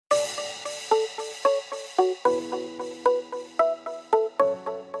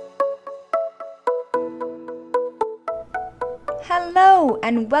Hello,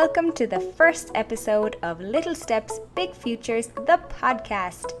 and welcome to the first episode of Little Steps, Big Futures, the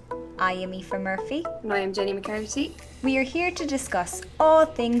podcast. I am Aoife Murphy. And I am Jenny McCarthy. We are here to discuss all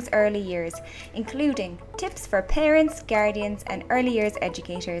things early years, including tips for parents, guardians, and early years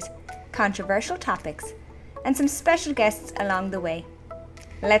educators, controversial topics, and some special guests along the way.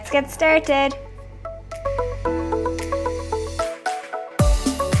 Let's get started!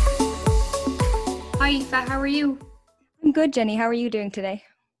 Hi Aoife, how are you? I'm good, Jenny. How are you doing today?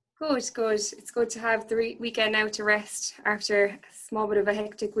 Good. It's good to have the weekend now to rest after a small bit of a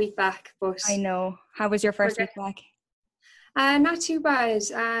hectic week back. But I know. How was your first week back? Not too bad.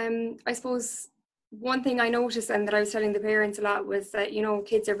 I suppose one thing I noticed and that I was telling the parents a lot was that,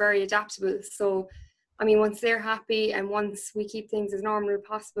 kids are very adaptable. So, once they're happy and once we keep things as normal as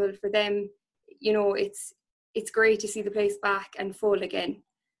possible for them, it's great to see the place back and full again.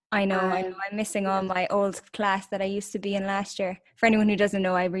 I know. I'm missing all my old class that I used to be in last year. For anyone who doesn't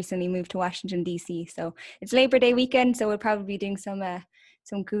know, I recently moved to Washington, D.C. So it's Labor Day weekend, so we'll probably be doing some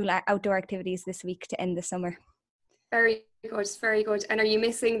cool outdoor activities this week to end the summer. Very good, very good. And are you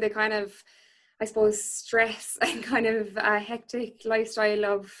missing the kind of, I suppose, stress and kind of hectic lifestyle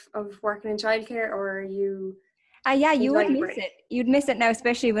of working in childcare, or are you... Yeah, you would miss it. You'd miss it now,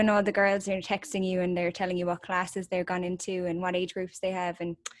 especially when all the girls are texting you and they're telling you what classes they're gone into and what age groups they have,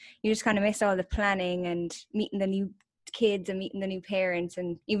 and you just kind of miss all the planning and meeting the new kids and meeting the new parents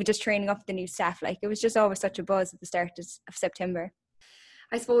and even just training up the new staff. Like, it was just always such a buzz at the start of September.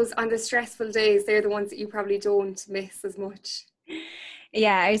 I suppose on the stressful days, they're the ones that you probably don't miss as much.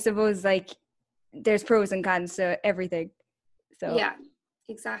 Yeah, I suppose there's pros and cons to everything. So yeah,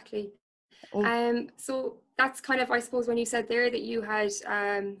 exactly. So that's kind of, I suppose, when you said there that you had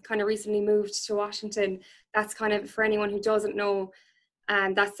kind of recently moved to Washington, that's kind of, for anyone who doesn't know,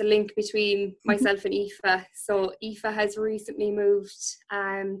 that's the link between myself and Aoife. So Aoife has recently moved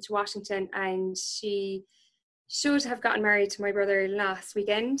to Washington, and she should have gotten married to my brother last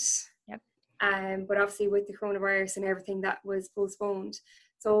weekend. Yep. But obviously with the coronavirus and everything, that was postponed.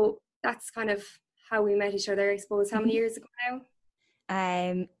 So that's kind of how we met each other, I suppose. How many years ago now?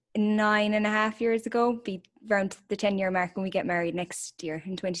 9.5 years ago, be around the 10-year mark when we get married next year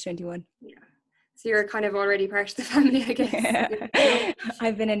in 2021. Yeah. So you're kind of already part of the family, I guess. Yeah.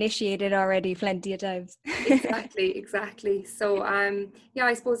 I've been initiated already plenty of times. Exactly. So,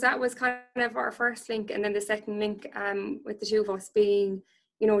 I suppose that was kind of our first link. And then the second link with the two of us being,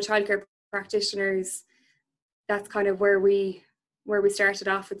 childcare practitioners, that's kind of where we started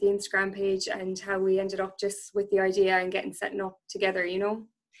off with the Instagram page and how we ended up just with the idea and getting setting up together,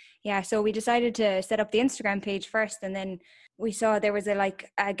 Yeah, so we decided to set up the Instagram page first, and then we saw there was a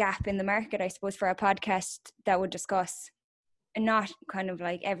gap in the market, I suppose, for a podcast that would discuss not kind of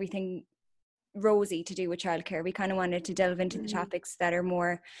like everything rosy to do with childcare. We kind of wanted to delve into the topics that are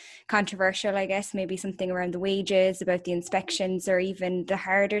more controversial, I guess, maybe something around the wages, about the inspections, or even the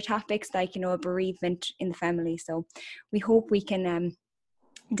harder topics like, a bereavement in the family. So we hope we can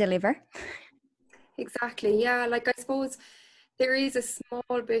deliver. Exactly. Yeah, I suppose there is a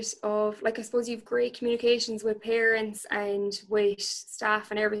small bit of, I suppose you've great communications with parents and with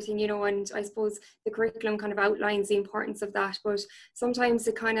staff and everything, and I suppose the curriculum kind of outlines the importance of that. But sometimes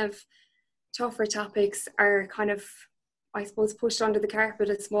the kind of tougher topics are kind of, I suppose, pushed under the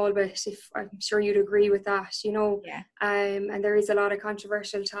carpet a small bit, if I'm sure you'd agree with that, Yeah. And there is a lot of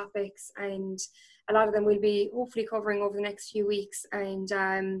controversial topics, and a lot of them we'll be hopefully covering over the next few weeks, and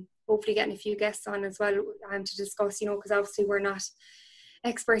hopefully getting a few guests on as well to discuss, because obviously we're not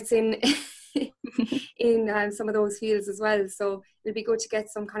experts in in some of those fields as well. So it'd be good to get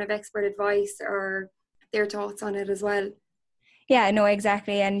some kind of expert advice or their thoughts on it as well. Yeah, no,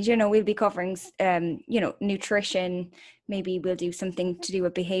 exactly. And, we'll be covering, nutrition. Maybe we'll do something to do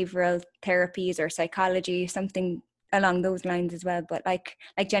with behavioral therapies or psychology, something along those lines as well. But like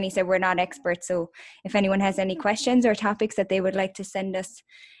Jenny said, we're not experts. So if anyone has any questions or topics that they would like to send us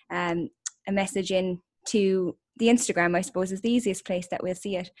a message in to the Instagram, I suppose, is the easiest place that we'll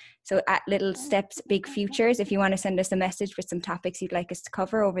see it. So at Little Steps, Big Futures, if you want to send us a message with some topics you'd like us to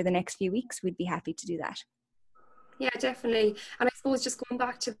cover over the next few weeks, we'd be happy to do that. Yeah, definitely. And I suppose just going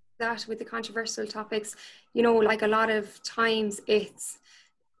back to that with the controversial topics, a lot of times it's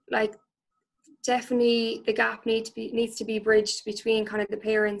definitely the gap needs to be bridged between kind of the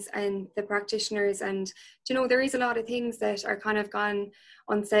parents and the practitioners. And there is a lot of things that are kind of gone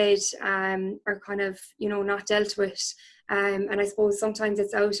unsaid, or kind of not dealt with, and I suppose sometimes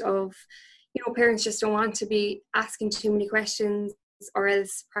it's out of parents just don't want to be asking too many questions, or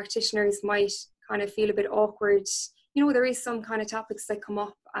else practitioners might kind of feel a bit awkward. You know, there is some kind of topics that come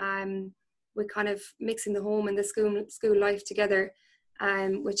up with kind of mixing the home and the school life together,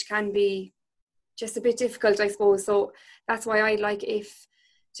 which can be just a bit difficult, I suppose. So that's why I like if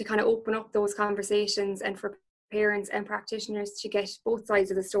to kind of open up those conversations and for parents and practitioners to get both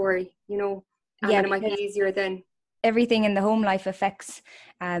sides of the story, you know, and then it might be easier then. Everything in the home life affects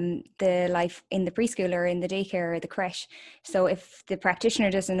the life in the preschool or in the daycare or the creche. So if the practitioner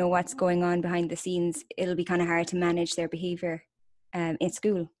doesn't know what's going on behind the scenes, it'll be kind of hard to manage their behaviour in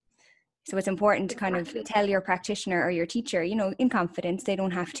school. So it's important to kind of tell your practitioner or your teacher, you know, in confidence. They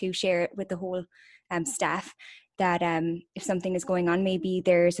don't have to share it with the whole staff, that if something is going on, maybe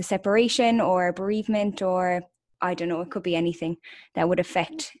there's a separation or a bereavement, or I don't know, it could be anything that would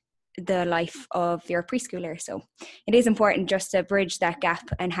affect the life of your preschooler. So it is important just to bridge that gap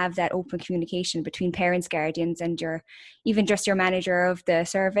and have that open communication between parents, guardians, and even just your manager of the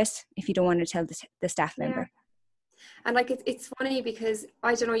service, if you don't want to tell the staff member. And like it's funny because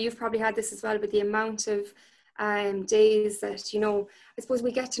I don't know, you've probably had this as well, but the amount of days that, you know, I suppose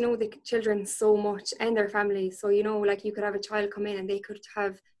we get to know the children so much and their families. So, you know, like you could have a child come in and they could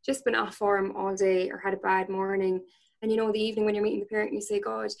have just been off form all day or had a bad morning. And, you know, the evening when you're meeting the parent, you say,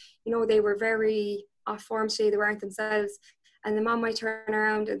 God, you know, they were very off form today, they weren't themselves. And the mom might turn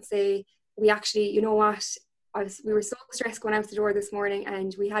around and say, we actually, you know what, we were so stressed going out the door this morning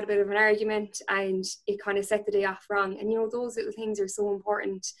and we had a bit of an argument and it kind of set the day off wrong. And, you know, those little things are so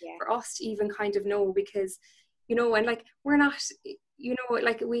important for us to even kind of know, because, you know, and like, we're not, you know,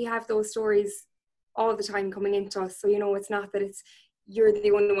 like we have those stories all the time coming into us. So, you know, it's not that you're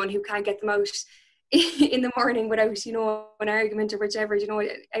the only one who can't get them out in the morning without, you know, an argument or whichever. You know,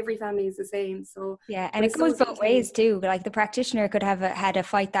 every family is the same. So yeah, and it goes both ways too. Like the practitioner could have had a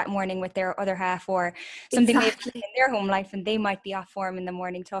fight that morning with their other half, or something in their home life, and they might be off form in the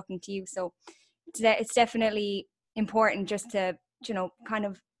morning talking to you. So it's definitely important just to, you know, kind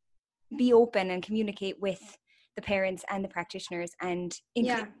of be open and communicate with the parents and the practitioners, and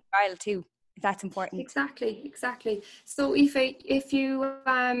include the child too. That's important. Exactly. So if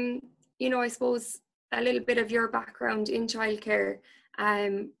you you know, I suppose a little bit of your background in childcare,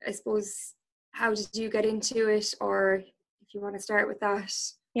 I suppose, how did you get into it, or if you want to start with that?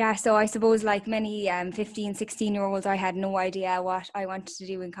 Yeah, so I suppose like many 15, 16-year-olds, I had no idea what I wanted to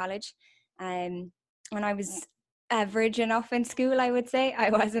do in college. When I was average enough in school, I would say.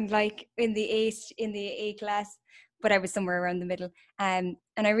 I wasn't like in the A class, but I was somewhere around the middle. And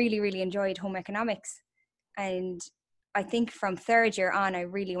I really, really enjoyed home economics. And I think from third year on, I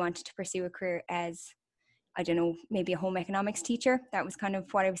really wanted to pursue a career as, I don't know, maybe a home economics teacher. That was kind of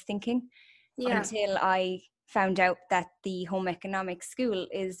what I was thinking, until I found out that the home economics school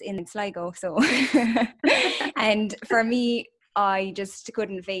is in Sligo. So, and for me, I just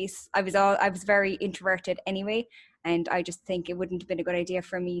couldn't face, I was very introverted anyway. And I just think it wouldn't have been a good idea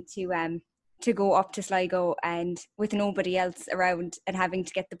for me to go up to Sligo and with nobody else around and having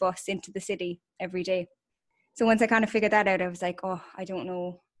to get the bus into the city every day. So once I kind of figured that out, I was like, oh, I don't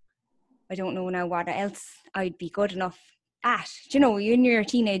know now what else I'd be good enough at. Do you know, when you're a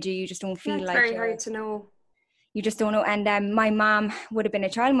teenager, you just don't feel like it's very hard to know. You just don't know. And my mom would have been a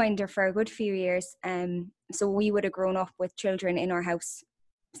childminder for a good few years. So we would have grown up with children in our house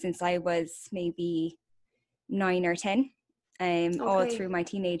since I was maybe 9 or 10. All through my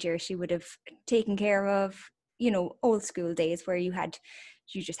teenage years, she would have taken care of, you know, old school days where you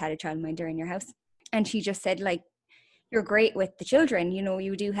just had a childminder in your house. And she just said, like, you're great with the children, you know,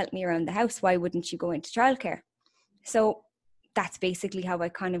 you do help me around the house. Why wouldn't you go into childcare? So that's basically how I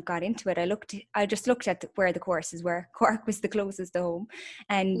kind of got into it. I just looked at where the courses were. Cork was the closest to home,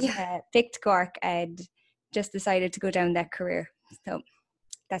 and picked Cork and just decided to go down that career. So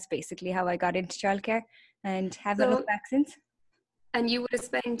that's basically how I got into childcare, and haven't looked back since. And you would have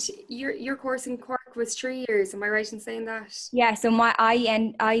spent your course in Cork was 3 years. Am I right in saying that? Yeah. So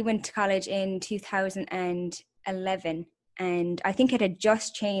I went to college in 2011, and I think it had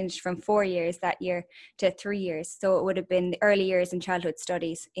just changed from 4 years that year to 3 years. So it would have been the early years in childhood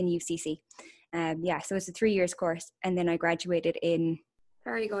studies in UCC. So it's a 3 years course, and then I graduated in.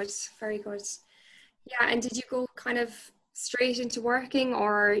 Very good. Yeah. And did you go kind of straight into working,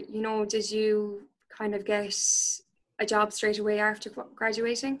 or, you know, did you kind of get a job straight away after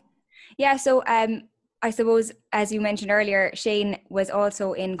graduating? Yeah, so I suppose, as you mentioned earlier, Shane was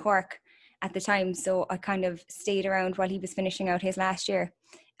also in Cork at the time, so I kind of stayed around while he was finishing out his last year.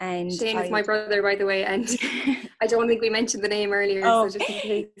 And Shane is my brother, by the way, and I don't think we mentioned the name earlier, so just in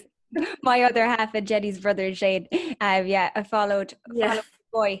case. My other half and Jenny's brother, Shane. I followed the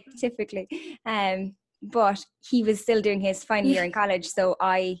boy, typically. But he was still doing his final year in college, so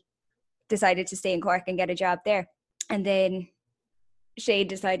I decided to stay in Cork and get a job there. And then Shay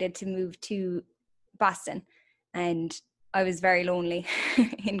decided to move to Boston, and I was very lonely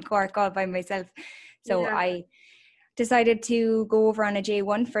in Cork all by myself. So I decided to go over on a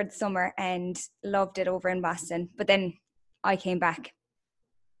J1 for the summer and loved it over in Boston. But then I came back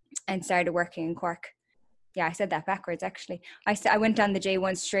and started working in Cork. Yeah, I said that backwards, actually. I went on the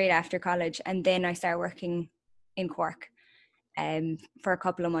J1 straight after college, and then I started working in Cork for a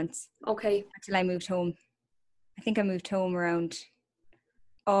couple of months. Okay. Until I moved home. I think I moved home around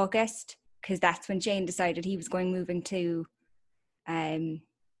August, because that's when Shane decided he was moving to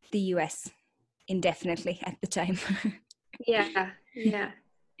the US indefinitely at the time. Yeah.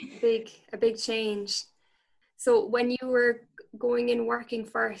 A big change. So when you were going in working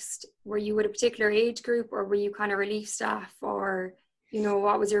first, were you with a particular age group, or were you kind of relief staff, or, you know,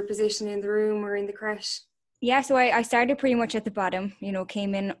 what was your position in the room or in the creche? Yeah, so I started pretty much at the bottom, you know,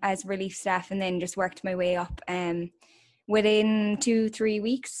 came in as relief staff and then just worked my way up. Within 2-3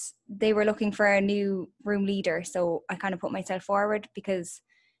 weeks, they were looking for a new room leader. So I kind of put myself forward, because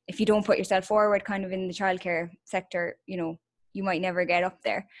if you don't put yourself forward kind of in the childcare sector, you know, you might never get up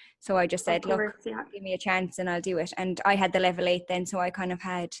there. So I just said, look, give me a chance and I'll do it. And I had the level 8 then, so I kind of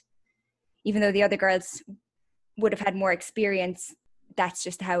had, even though the other girls would have had more experience, that's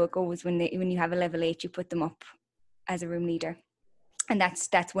just how it goes. When you have a level 8, you put them up as a room leader. And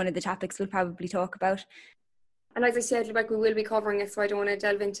that's one of the topics we'll probably talk about. And as I said, like, we will be covering it, so I don't want to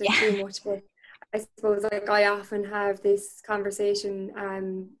delve into too much, but I suppose, like, I often have this conversation,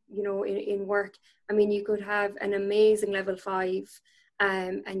 you know, in work. I mean, you could have an amazing level 5,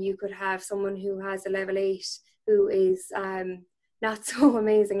 and you could have someone who has a level 8 who is not so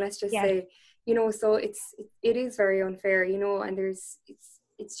amazing, let's just say, you know. So it is very unfair, you know, and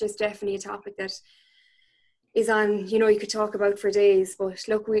it's just definitely a topic that is on, you know, you could talk about for days, but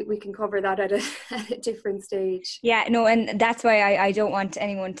look, we can cover that at a different stage. Yeah, no, and that's why I don't want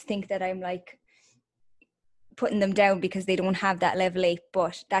anyone to think that I'm like putting them down because they don't have that level 8,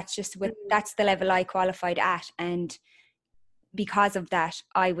 but that's just that's the level I qualified at, and because of that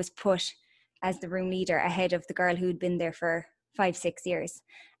I was put as the room leader ahead of the girl who'd been there for 5-6 years.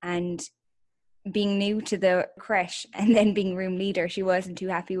 And being new to the creche and then being room leader, she wasn't too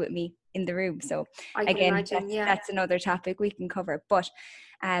happy with me in the room. So again, that's another topic we can cover. But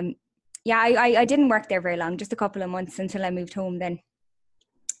I didn't work there very long, just a couple of months until I moved home then.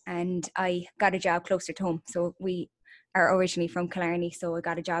 And I got a job closer to home. So we are originally from Killarney, so I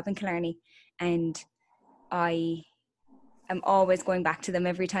got a job in Killarney, and I am always going back to them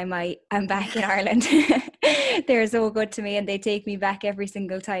every time I am back in Ireland. They're so good to me and they take me back every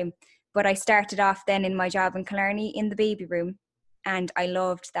single time. But I started off then in my job in Killarney in the baby room, and I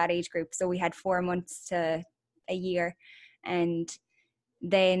loved that age group. So we had 4 months to a year, and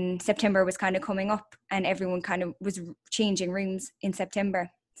then September was kind of coming up and everyone kind of was changing rooms in September.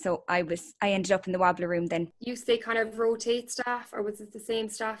 So I ended up in the wobbler room then. Used they kind of rotate staff, or was it the same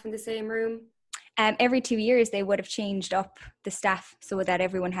staff in the same room? Every 2 years they would have changed up the staff so that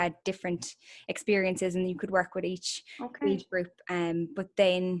everyone had different experiences and you could work with each age group. But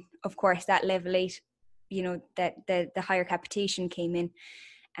then, of course, that level 8, you know, that the higher capitation came in,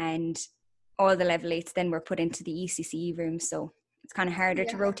 and all the level 8s then were put into the ECCE room. So it's kind of harder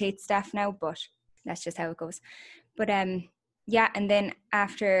to rotate staff now, but that's just how it goes. But and then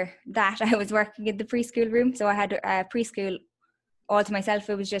after that I was working in the preschool room. So I had a preschool all to myself.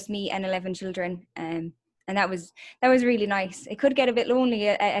 It was just me and 11 children, and that was really nice. It could get a bit lonely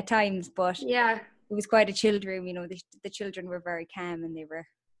at times, but it was quite a chilled room. You know, the children were very calm and they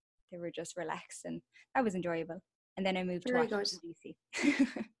were just relaxed, and that was enjoyable. And then I moved to Washington DC.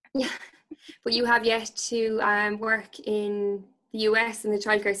 Yeah, but you have yet to work in the US in the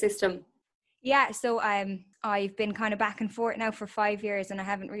childcare system. Yeah, so I've been kind of back and forth now for 5 years, and I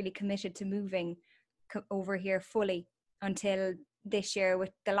haven't really committed to moving over here fully until this year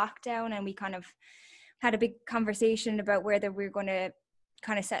with the lockdown. And we kind of had a big conversation about whether we're going to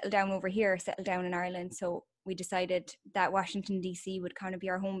kind of settle down over here or settle down in Ireland. So we decided that Washington DC would kind of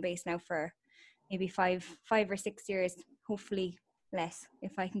be our home base now for maybe 5 or 6 years, hopefully less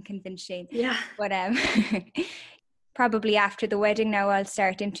if I can convince Shane. Yeah. But probably after the wedding now I'll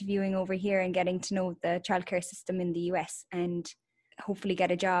start interviewing over here and getting to know the childcare system in the US, and hopefully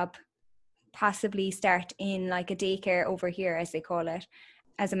get a job, possibly start in like a daycare over here, as they call it,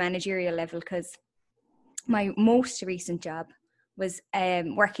 as a managerial level, because my most recent job was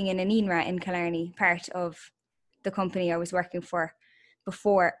working in an INRA in Killarney, part of the company I was working for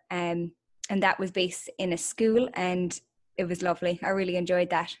before, and that was based in a school, and it was lovely. I really enjoyed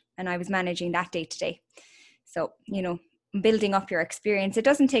that, and I was managing that day to day. So, you know, building up your experience. It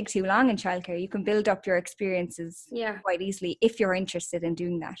doesn't take too long in childcare. You can build up your experiences quite easily if you're interested in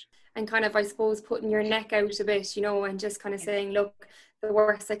doing that. And kind of, I suppose, putting your neck out a bit, you know, and just kind of saying, look, the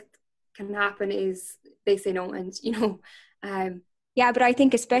worst that can happen is they say no. And, you know, yeah, but I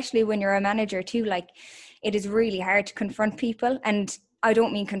think especially when you're a manager too, like, it is really hard to confront people. And I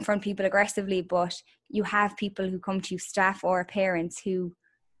don't mean confront people aggressively, but you have people who come to you, staff or parents, who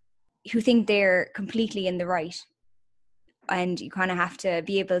think they're completely in the right. And you kind of have to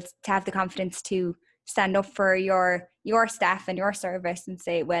be able to have the confidence to stand up for your staff and your service and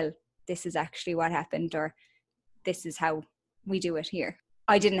say, well, this is actually what happened, or this is how we do it here.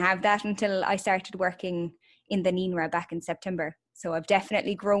 I didn't have that until I started working in the NINRA back in September. So I've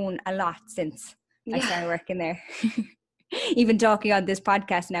definitely grown a lot since I started working there. Even talking on this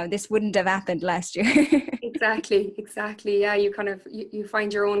podcast now, this wouldn't have happened last year. Exactly. Yeah, you kind of, you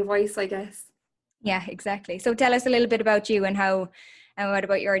find your own voice, I guess. Yeah, exactly. So tell us a little bit about you and what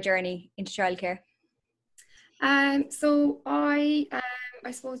about your journey into childcare? So I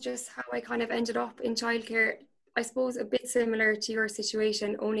suppose just how I kind of ended up in childcare, I suppose a bit similar to your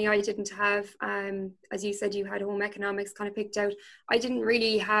situation, only I didn't have, as you said, you had home economics kind of picked out. I didn't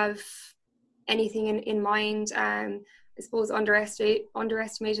really have anything in mind. I suppose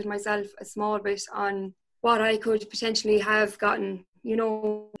underestimated myself a small bit on what I could potentially have gotten. You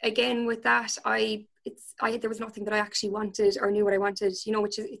know, again, with that, there was nothing that I actually wanted or knew what I wanted, you know,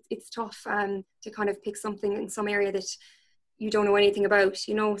 which is, it's tough to kind of pick something in some area that you don't know anything about,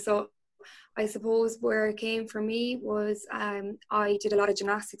 you know. So I suppose where it came for me was I did a lot of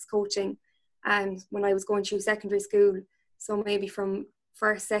gymnastics coaching when I was going through secondary school. So maybe from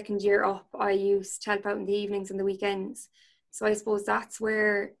first, second year up, I used to help out in the evenings and the weekends. So I suppose that's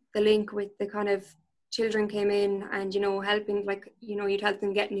where the link with the kind of children came in, and, you know, helping, like, you know, you'd help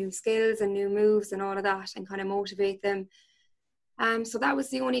them get new skills and new moves and all of that and kind of motivate them. So that was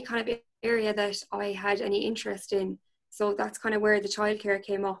the only kind of area that I had any interest in. So that's kind of where the childcare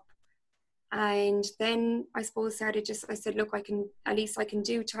came up. And then I suppose I said, look, I can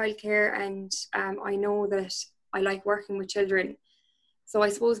do childcare, and I know that I like working with children. So I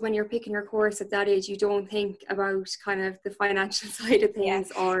suppose when you're picking your course at that age, you don't think about kind of the financial side of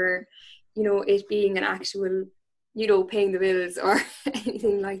things, or, you know, it being an actual, you know, paying the bills or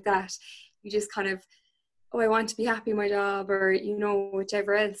anything like that. You just kind of, I want to be happy in my job, or, you know,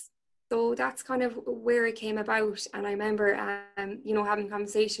 whichever else. So that's kind of where it came about. And I remember, you know, having a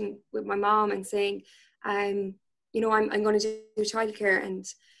conversation with my mom and saying, you know, I'm going to do childcare. And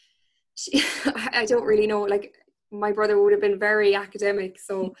I don't really know, like, my brother would have been very academic.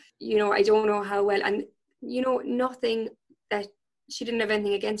 So, you know, I don't know how well. And, you know, nothing that she didn't have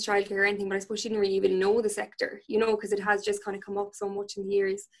anything against childcare or anything, but I suppose she didn't really even know the sector, you know, because it has just kind of come up so much in the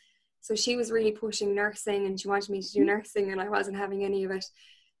years. So she was really pushing nursing, and she wanted me to do nursing, and I wasn't having any of it.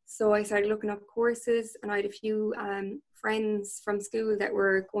 So I started looking up courses, and I had a few friends from school that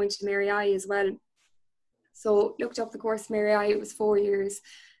were going to Mary I as well. So looked up the course Mary I. It was 4 years,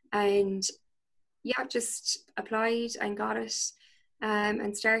 and yeah, just applied and got it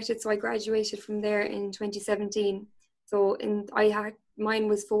and started. So I graduated from there in 2017. So mine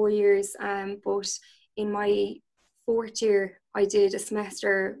was 4 years, but in my fourth year, I did a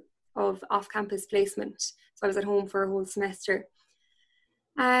semester of off-campus placement. So I was at home for a whole semester.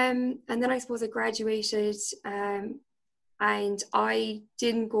 And then I suppose I graduated, and I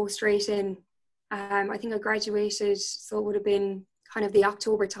didn't go straight in. I think I graduated, so it would have been kind of the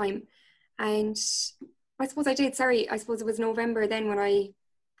October time. And I suppose I suppose it was November then when I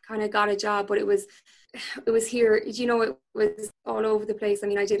kind of got a job, but it was here, you know, it was all over the place. I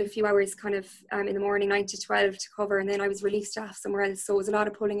mean, I did a few hours kind of in the morning, 9 to 12 to cover, and then I was released off somewhere else. So it was a lot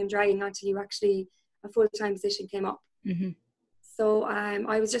of pulling and dragging until a full-time position came up. Mm-hmm. So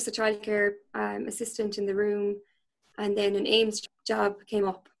I was just a childcare assistant in the room, and then an AIMS job came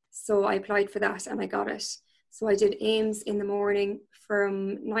up. So I applied for that and I got it. So I did AIMS in the morning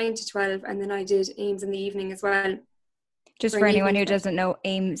from 9 to 12, and then I did AIMS in the evening as well. Just for anyone who doesn't know,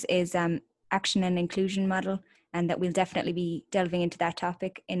 AIMS is Action and Inclusion Model, and that we'll definitely be delving into that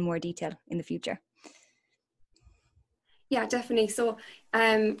topic in more detail in the future. Yeah, definitely. So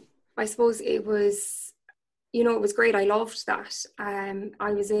I suppose it was, you know, it was great. I loved that.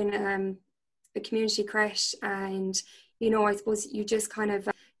 I was in a community creche, and, you know, I suppose you just kind of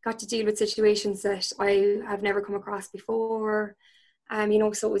got to deal with situations that I have never come across before. You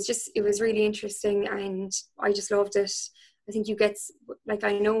know, so it was really interesting, and I just loved it. I think you get, like,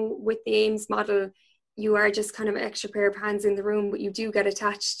 I know with the AIMS model, you are just kind of an extra pair of hands in the room, but you do get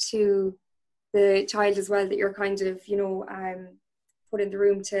attached to the child as well, that you're kind of, you know, put in the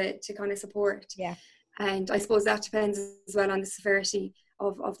room to kind of support. Yeah. And I suppose that depends as well on the severity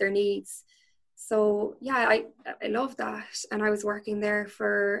of their needs. So yeah, I love that. And I was working there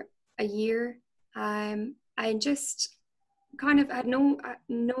for a year. I just kind of had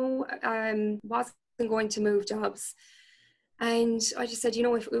wasn't going to move jobs. And I just said,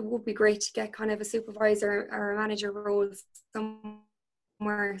 if it would be great to get kind of a supervisor or a manager role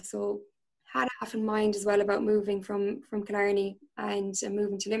somewhere. So had half in mind as well about moving from Killarney and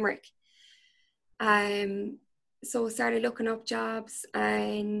moving to Limerick. So started looking up jobs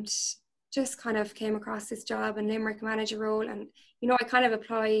and just kind of came across this job in Limerick manager role. And, I kind of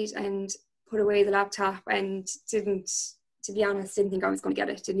applied and put away the laptop and didn't think I was going to get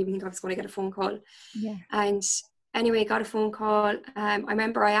it. Didn't even think I was going to get a phone call. Yeah. And anyway, got a phone call. I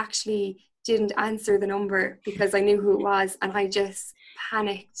remember I actually didn't answer the number because I knew who it was, and I just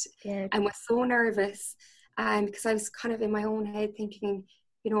panicked and was so nervous. Because I was kind of in my own head thinking,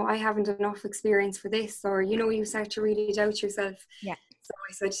 I haven't enough experience for this, or, you start to really doubt yourself. Yeah. So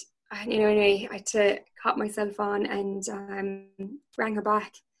I said, anyway, I had to cut myself on and rang her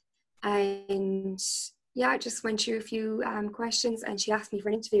back. And yeah, I just went through a few questions and she asked me for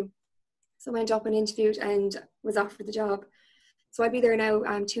an interview. So I went up and interviewed and was offered the job. So I'll be there now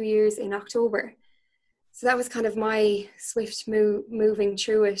 2 years in October. So that was kind of my swift moving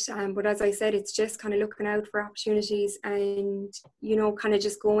through it. But as I said, it's just kind of looking out for opportunities and, kind of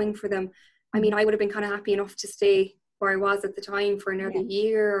just going for them. I mean, I would have been kind of happy enough to stay where I was at the time for another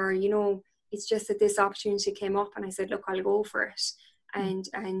year, or, it's just that this opportunity came up and I said, look, I'll go for it, and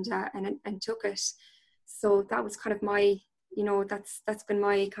took it. So that was kind of my, that's been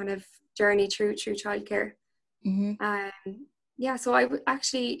my kind of journey through childcare. So I would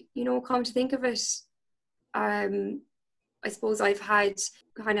actually, come to think of it, I suppose I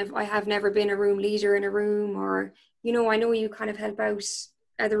have never been a room leader in a room, or, I know you kind of help out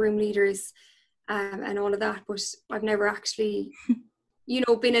other room leaders and all of that, but I've never actually,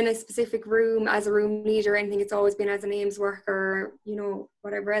 been in a specific room as a room leader or anything. It's always been as a names worker,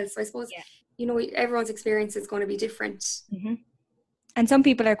 whatever else. So I suppose, everyone's experience is going to be different. Mm-hmm. And some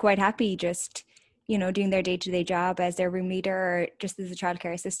people are quite happy just, doing their day-to-day job as their room leader or just as a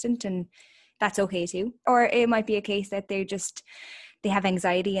childcare assistant, and that's okay too. Or it might be a case that they have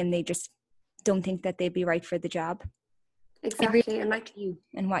anxiety and they just don't think that they'd be right for the job. Exactly. Really, and like you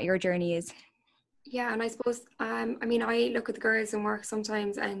and what your journey is. Yeah. And I suppose, I look at the girls in work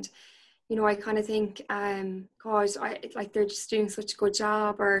sometimes and, I kind of think, God, they're just doing such a good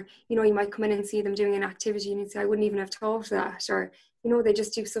job, or, you might come in and see them doing an activity and you'd say, I wouldn't even have thought of that, or, they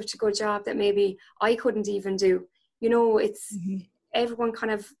just do such a good job that maybe I couldn't even do. It's everyone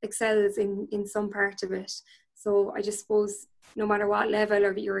kind of excels in some part of it. So I just suppose no matter what level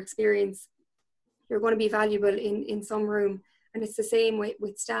of your experience, you're going to be valuable in some room. And it's the same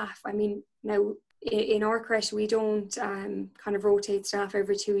with staff. I mean, now in our creche, we don't kind of rotate staff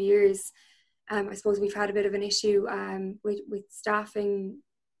every 2 years. I suppose we've had a bit of an issue with staffing,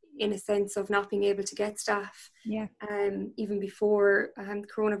 in a sense of not being able to get staff. Yeah. Even before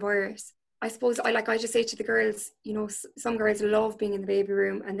coronavirus. I suppose I just say to the girls, some girls love being in the baby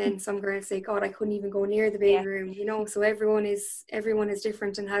room, and then some girls say, God, I couldn't even go near the baby room, so everyone is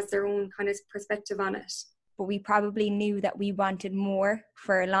different and has their own kind of perspective on it. But we probably knew that we wanted more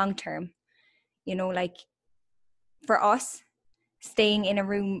for long term, like for us, staying in a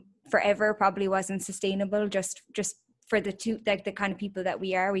room forever probably wasn't sustainable, just for the two, like the kind of people that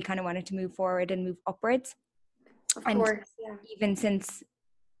we are. We kind of wanted to move forward and move upwards. Of course, yeah. Even since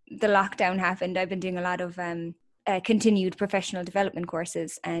the lockdown happened, I've been doing a lot of continued professional development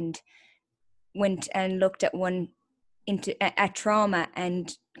courses, and went and looked at one at trauma,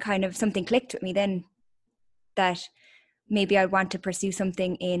 and kind of something clicked with me then that maybe I want to pursue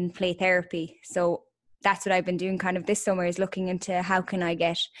something in play therapy. So that's what I've been doing kind of this summer, is looking into how can I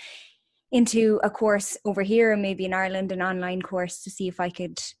get into a course over here, and maybe in Ireland, an online course, to see if I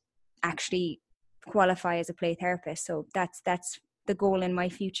could actually qualify as a play therapist. So that's the goal in my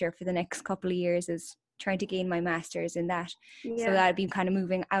future for the next couple of years, is trying to gain my master's in that. So that I'd be kind of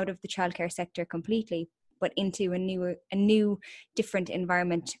moving out of the childcare sector completely, but into a new different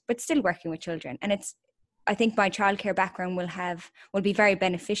environment, but still working with children. And I think my childcare background will be very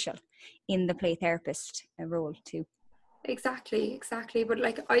beneficial in the play therapist role too. Exactly.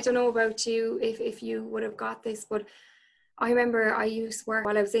 But I don't know about you, if you would have got this, but I remember I used to work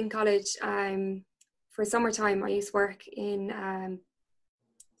while I was in college. For summertime, I used to work in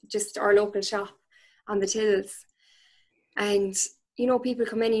just our local shop on the Tills. And, people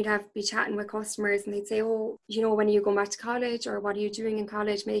come in, you'd be chatting with customers, and they'd say, oh, when are you going back to college, or what are you doing in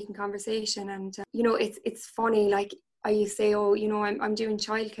college, making conversation. And, it's funny, I used to say, oh, I'm doing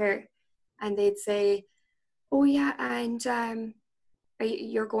childcare. and they'd say, oh yeah, and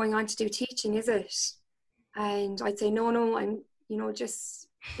you're going on to do teaching, is it? And I'd say, no, I'm,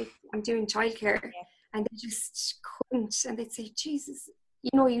 I'm doing childcare. And they just couldn't. And they'd say, Jesus,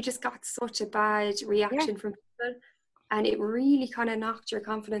 you just got such a bad reaction from people. And it really kind of knocked your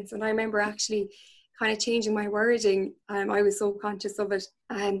confidence. And I remember actually kind of changing my wording. I was so conscious of it.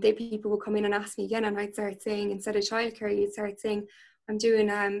 And people would come in and ask me again. And I'd start saying, instead of childcare, you'd start saying, I'm doing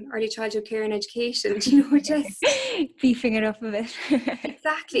early childhood care and education, just beefing it up a bit.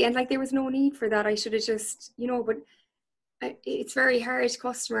 Exactly. And like, there was no need for that. I should have just, but it's very hard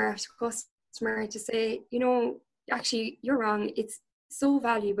customer after customer to say, actually you're wrong. It's so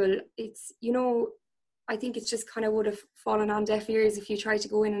valuable. It's, I think it's just kind of would have fallen on deaf ears if you try to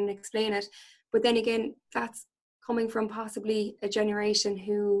go in and explain it. But then again, that's coming from possibly a generation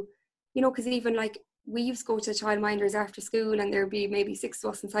who, because even like, we used to go to childminders after school and there'd be maybe 6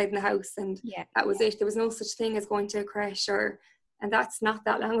 of us inside in the house, and that was it. There was no such thing as going to a creche, and that's not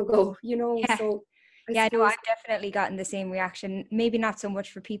that long ago, so no, I've definitely gotten the same reaction. Maybe not so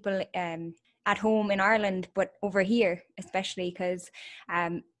much for people at home in Ireland, but over here especially, because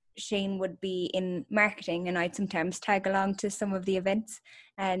Shane would be in marketing and I'd sometimes tag along to some of the events,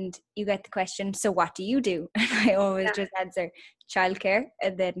 and you get the question, so what do you do? And I always just answer childcare,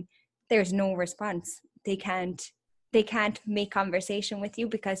 and then there's no response. They can't make conversation with you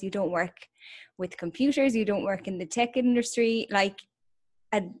because you don't work with computers, you don't work in the tech industry,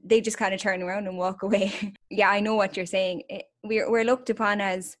 and they just kind of turn around and walk away. Yeah, I know what you're saying. We're looked upon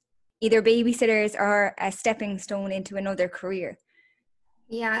as either babysitters or a stepping stone into another career.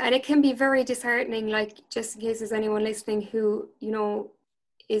 Yeah, and it can be very disheartening, like, just in case there's anyone listening who,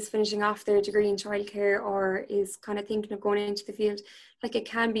 is finishing off their degree in childcare or is kind of thinking of going into the field. Like, it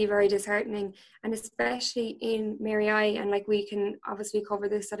can be very disheartening, and especially in Mary I, and like, we can obviously cover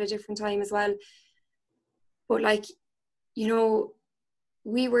this at a different time as well, but like,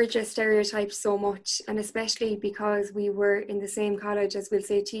 we were just stereotyped so much, and especially because we were in the same college as, we'll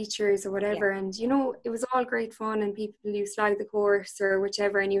say, teachers or whatever, and it was all great fun, and people used to slag the course or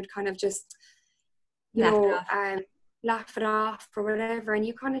whichever, and you'd kind of just laugh it off or whatever, and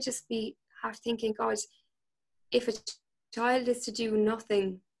you kind of just be half thinking, God, if a child is to do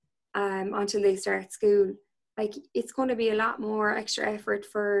nothing until they start school, like, it's going to be a lot more extra effort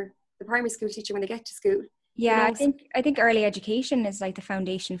for the primary school teacher when they get to school. I think early education is like the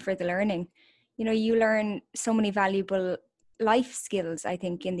foundation for the learning. You learn so many valuable life skills, I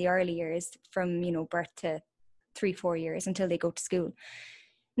think, in the early years, from birth to 3-4 years until they go to school.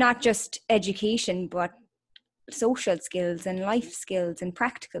 Not just education, but social skills and life skills and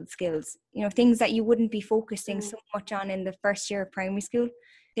practical skills, things that you wouldn't be focusing so much on in the first year of primary school.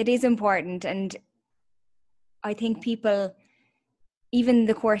 It is important. And I think people, even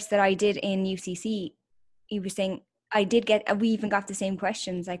the course that I did in UCC, he was saying, we even got the same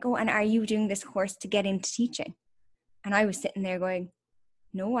questions, like, oh, and are you doing this course to get into teaching? And I was sitting there going,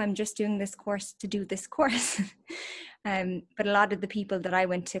 no, I'm just doing this course to do this course. But a lot of the people that I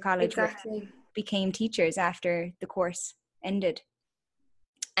went to college with became teachers after the course ended.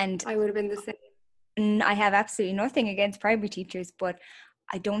 And I would have been the same. And I have absolutely nothing against primary teachers, but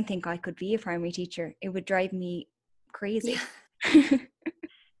I don't think I could be a primary teacher. It would drive me crazy.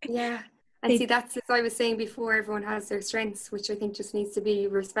 Yeah. And see, that's, as I was saying before, everyone has their strengths, which I think just needs to be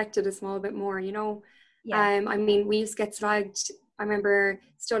respected a small bit more, I mean, we used to get slagged. I remember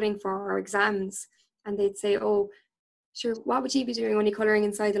studying for our exams, and they'd say, oh, sure, what would you be doing, only colouring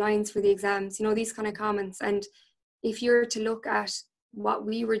inside the lines for the exams? These kind of comments. And if you're to look at what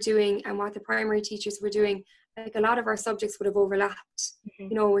we were doing and what the primary teachers were doing, like, a lot of our subjects would have overlapped,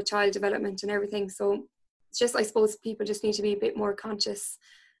 with child development and everything. So it's just, I suppose people just need to be a bit more conscious.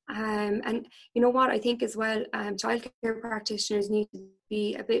 And you know what, I think as well, childcare practitioners need to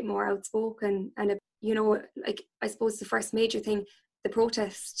be a bit more outspoken, and like, I suppose the first major thing, the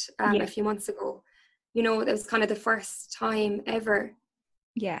protest a few months ago, that was kind of the first time ever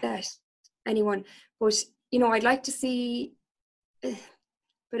that anyone, but I'd like to see a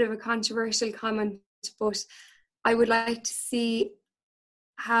bit of a controversial comment, but I would like to see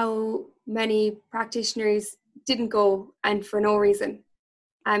how many practitioners didn't go, and for no reason.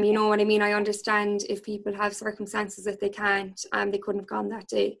 You know what I mean? I understand if people have circumstances that they can't, they couldn't have gone that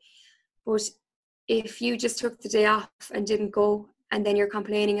day. But if you just took the day off and didn't go, and then you're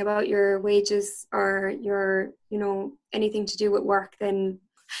complaining about your wages or your, anything to do with work, then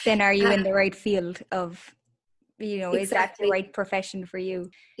are you in the right field of, is that the right profession for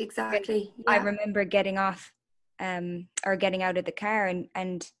you? Exactly. Yeah. I remember getting off or getting out of the car,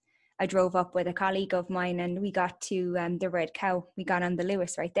 and I drove up with a colleague of mine, and we got to the Red Cow. We got on the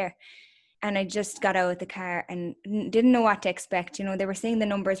Lewis right there. And I just got out of the car and didn't know what to expect. You know, they were saying the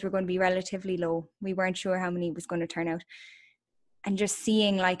numbers were going to be relatively low. We weren't sure how many was going to turn out. And just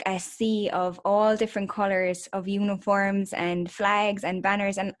seeing like a sea of all different colors of uniforms and flags and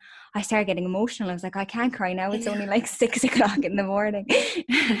banners. And I started getting emotional. I was like, I can't cry now. It's only like 6 o'clock in the morning.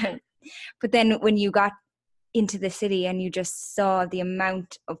 But then when you got into the city and you just saw the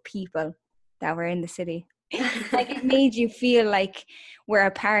amount of people that were in the city, like it made you feel like we're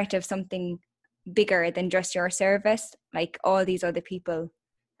a part of something bigger than just your service. Like all these other people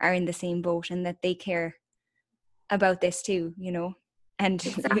are in the same boat and that they care about this too, you know. And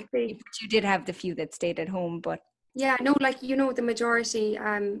exactly. you did have the few that stayed at home, but yeah, no, like, you know, the majority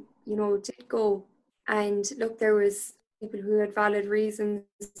you know, did go. And look, there was people who had valid reasons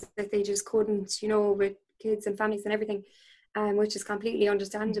that they just couldn't, you know, with kids and families and everything, which is completely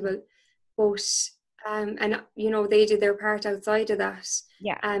understandable. But and you know, they did their part outside of that.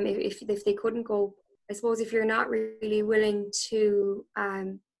 yeah, If they couldn't go, I suppose if you're not really willing to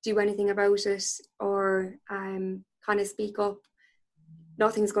do anything about it, or kind of speak up,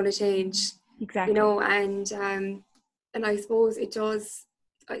 nothing's going to change. exactly. You know. And I suppose it does,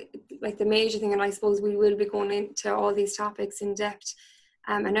 like the major thing, and I suppose we will be going into all these topics in depth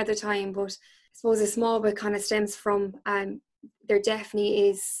another time, but I suppose a small bit kind of stems from there definitely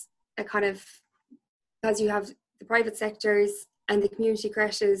is a kind of, because you have the private sectors and the community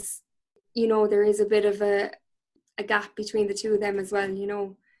creches, you know, there is a bit of a gap between the two of them as well, you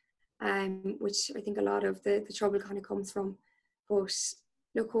know, which I think a lot of the trouble kind of comes from. But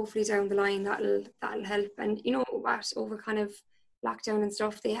look, hopefully down the line that'll help. And you know what, over kind of lockdown and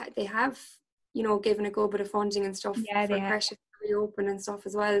stuff, they have, you know, given a good bit of funding and stuff for creches to reopen and stuff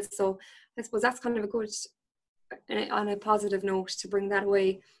as well. So I suppose that's kind of a good, on a positive note, to bring that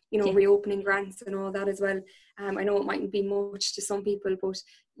away, you know, reopening grants and all that as well. I know it mightn't be much to some people, but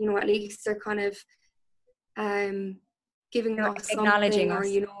you know, at least they're kind of giving us acknowledging something, us. or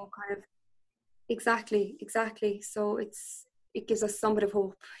you know, kind of exactly. So it gives us some bit of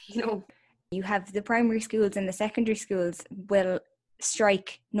hope, you know. You have the primary schools and the secondary schools will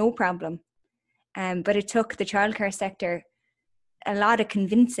strike, no problem. But it took the childcare sector a lot of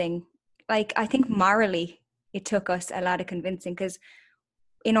convincing. Like, I think morally, it took us a lot of convincing, because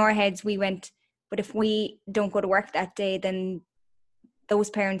in our heads we went, but if we don't go to work that day, then those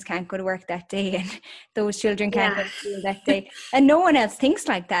parents can't go to work that day, and those children can't go to school that day. And no one else thinks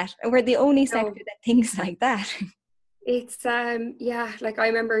like that. We're the only sector that thinks like that. It's yeah, like I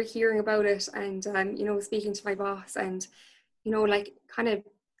remember hearing about it and you know, speaking to my boss, and you know, like kind of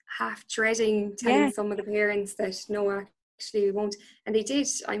half dreading telling some of the parents that no, actually we won't. And they did.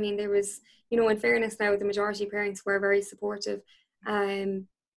 I mean, there was, you know, in fairness now, the majority of parents were very supportive, and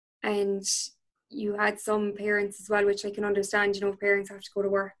you had some parents as well, which I can understand, you know, parents have to go to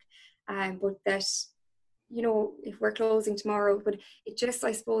work, but that, you know, if we're closing tomorrow, but it just,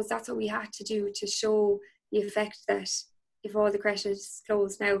 I suppose that's what we had to do to show the effect that if all the creches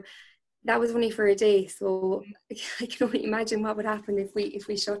closed now, that was only for a day. So I can only imagine what would happen if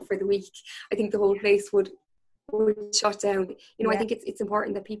we shut for the week. I think the whole place would shut down. You know, I think it's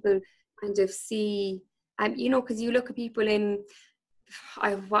important that people kind of see, you know, because you look at people in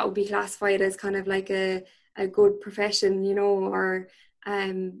what would be classified as kind of like a good profession, you know, or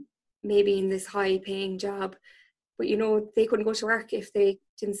maybe in this high paying job, but you know, they couldn't go to work if they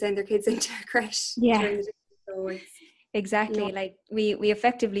didn't send their kids into a creche during the day. So it's, exactly, you know, like we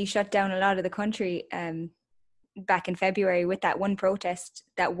effectively shut down a lot of the country back in February with that one protest,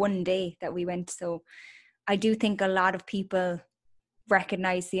 that one day that we went. So I do think a lot of people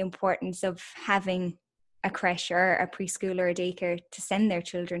recognize the importance of having a creche or a preschool or a daycare to send their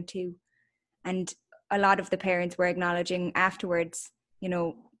children to. And a lot of the parents were acknowledging afterwards, you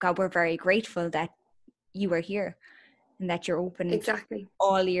know, God, we're very grateful that you were here and that you're open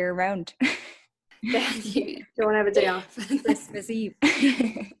all year round. You don't have a day off. Christmas Eve.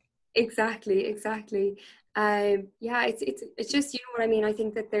 Exactly. Yeah, it's just, you know what I mean. I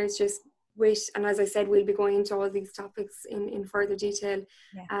think that there's just and as I said, we'll be going into all these topics in further detail.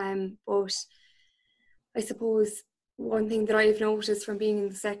 But I suppose one thing that I've noticed from being in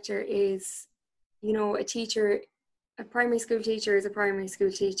the sector is, you know, a primary school teacher is a primary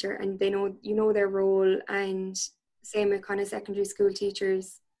school teacher, and they know, you know, their role, and same with kind of secondary school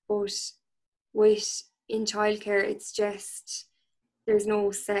teachers. But in childcare, it's just, there's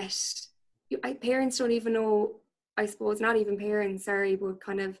no set. Parents don't even know, I suppose, not even parents, sorry, but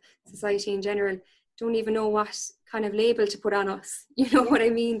kind of society in general, don't even know what kind of label to put on us. You know what I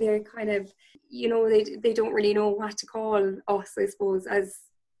mean? They're kind of, you know, they don't really know what to call us, I suppose, as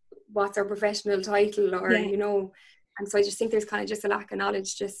what's our professional title, or, you know, And so I just think there's kind of just a lack of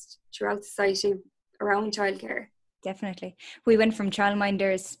knowledge just throughout society around childcare. Definitely. We went from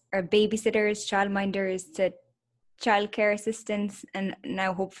childminders or babysitters, childminders to childcare assistants, and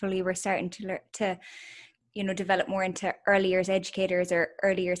now hopefully we're starting to develop more into early years educators or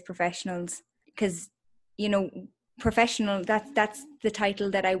early years professionals, because professional, that's the title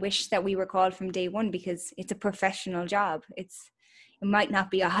that I wish that we were called from day one, because it's a professional job. It might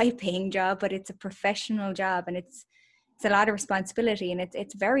not be a high paying job, but it's a professional job, and it's a lot of responsibility, and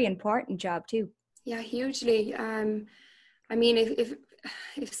it's a very important job too. Yeah, hugely. I mean,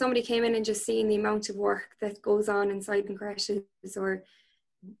 if somebody came in and just seen the amount of work that goes on inside the creches, or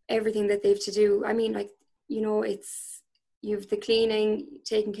everything that they have to do, I mean, like, you've the cleaning,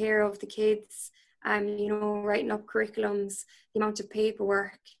 taking care of the kids, writing up curriculums, the amount of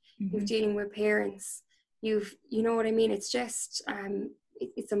paperwork, you're dealing with parents, you know what I mean? It's just,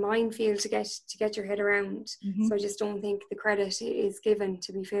 it's a minefield to get your head around. So I just don't think the credit is given,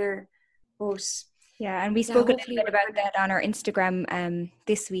 to be fair. But yeah, and we spoke a little bit about that on our Instagram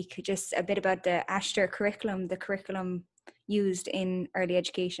this week, just a bit about the Ashter curriculum, the curriculum used in early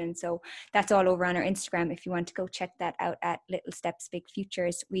education. So that's all over on our Instagram if you want to go check that out at Little Steps Big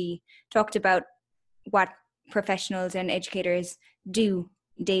Futures. We talked about what professionals and educators do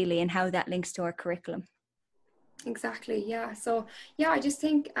daily and how that links to our curriculum. Exactly, yeah. So yeah, I just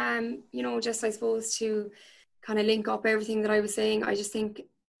think just I suppose to kind of link up everything that I was saying, I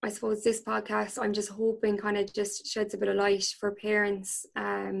suppose this podcast, I'm just hoping kind of just sheds a bit of light for parents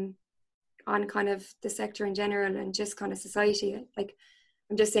on kind of the sector in general, and just kind of society. Like,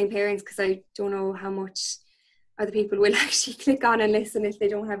 I'm just saying parents because I don't know how much other people will actually click on and listen if they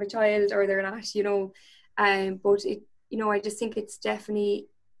don't have a child or they're not, but it, I just think it's definitely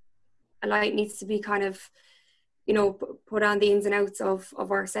a light needs to be kind of, put on the ins and outs of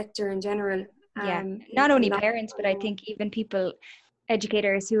our sector in general. Not only parents, but I think even people,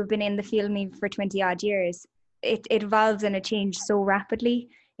 educators who have been in the field maybe for 20 odd years, it evolves and it changes so rapidly,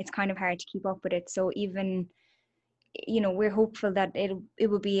 it's kind of hard to keep up with it. So even, we're hopeful that it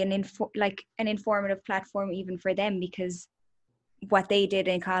will be an informative platform even for them, because what they did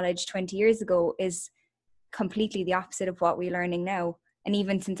in college 20 years ago is completely the opposite of what we're learning now. And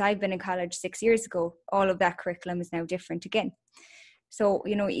even since I've been in college 6 years ago, all of that curriculum is now different again. So,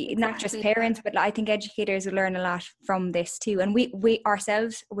 not just parents, but I think educators will learn a lot from this too. And we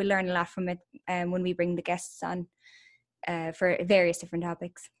ourselves will learn a lot from it when we bring the guests on for various different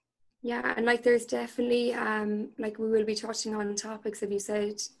topics. Yeah, and like there's definitely, we will be touching on topics, as you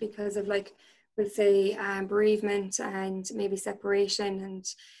said, because of we'll say bereavement and maybe separation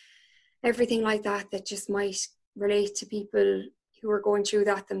and everything like that just might relate to people who are going through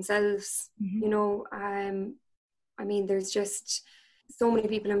that themselves. I mean, there's just so many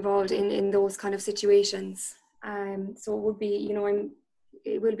people involved in those kind of situations. So it would be,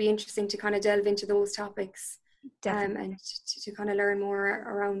 it will be interesting to kind of delve into those topics and to kind of learn more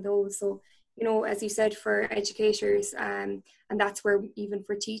around those. So, as you said, for educators, and that's where even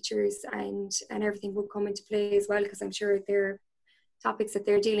for teachers and everything will come into play as well, because I'm sure they're topics that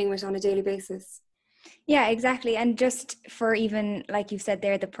they're dealing with on a daily basis. Yeah, exactly. And just for even, like you said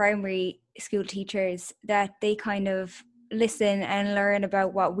there, the primary school teachers, that they kind of listen and learn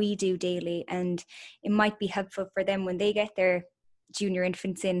about what we do daily, and it might be helpful for them when they get their junior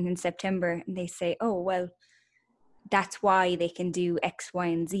infants in September and they say, oh, well, that's why they can do X, Y,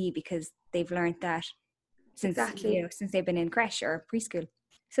 and Z, because they've learned that since they've been in creche or preschool.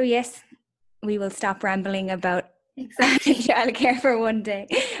 So yes, we will stop rambling about childcare for one day.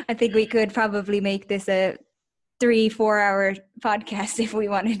 I think we could probably make this a 3-4 hour podcast if we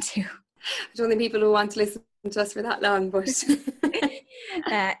wanted to. I don't think people will want to listen to us for that long, but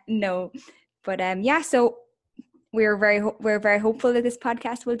no. But so we're very hopeful that this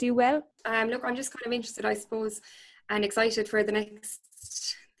podcast will do well. Look, I'm just kind of interested, I suppose, and excited for the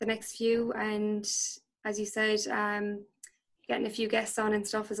next few, and as you said, getting a few guests on and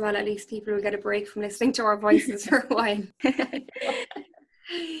stuff as well. At least people will get a break from listening to our voices for a while.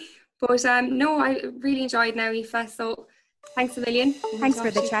 But no, I really enjoyed now, Aoife, so thanks a million. Thanks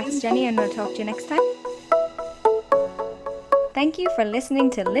for the chats, Jenny, and we'll talk to you next time. Thank you for listening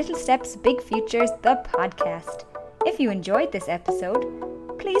to Little Steps Big Futures, the podcast. If you enjoyed this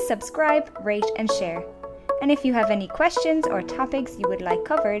episode, please subscribe, rate and share. And if you have any questions or topics you would like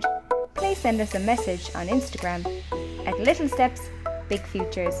covered, please send us a message on Instagram at Little Steps Big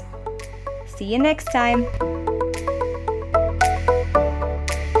Futures. See you next time.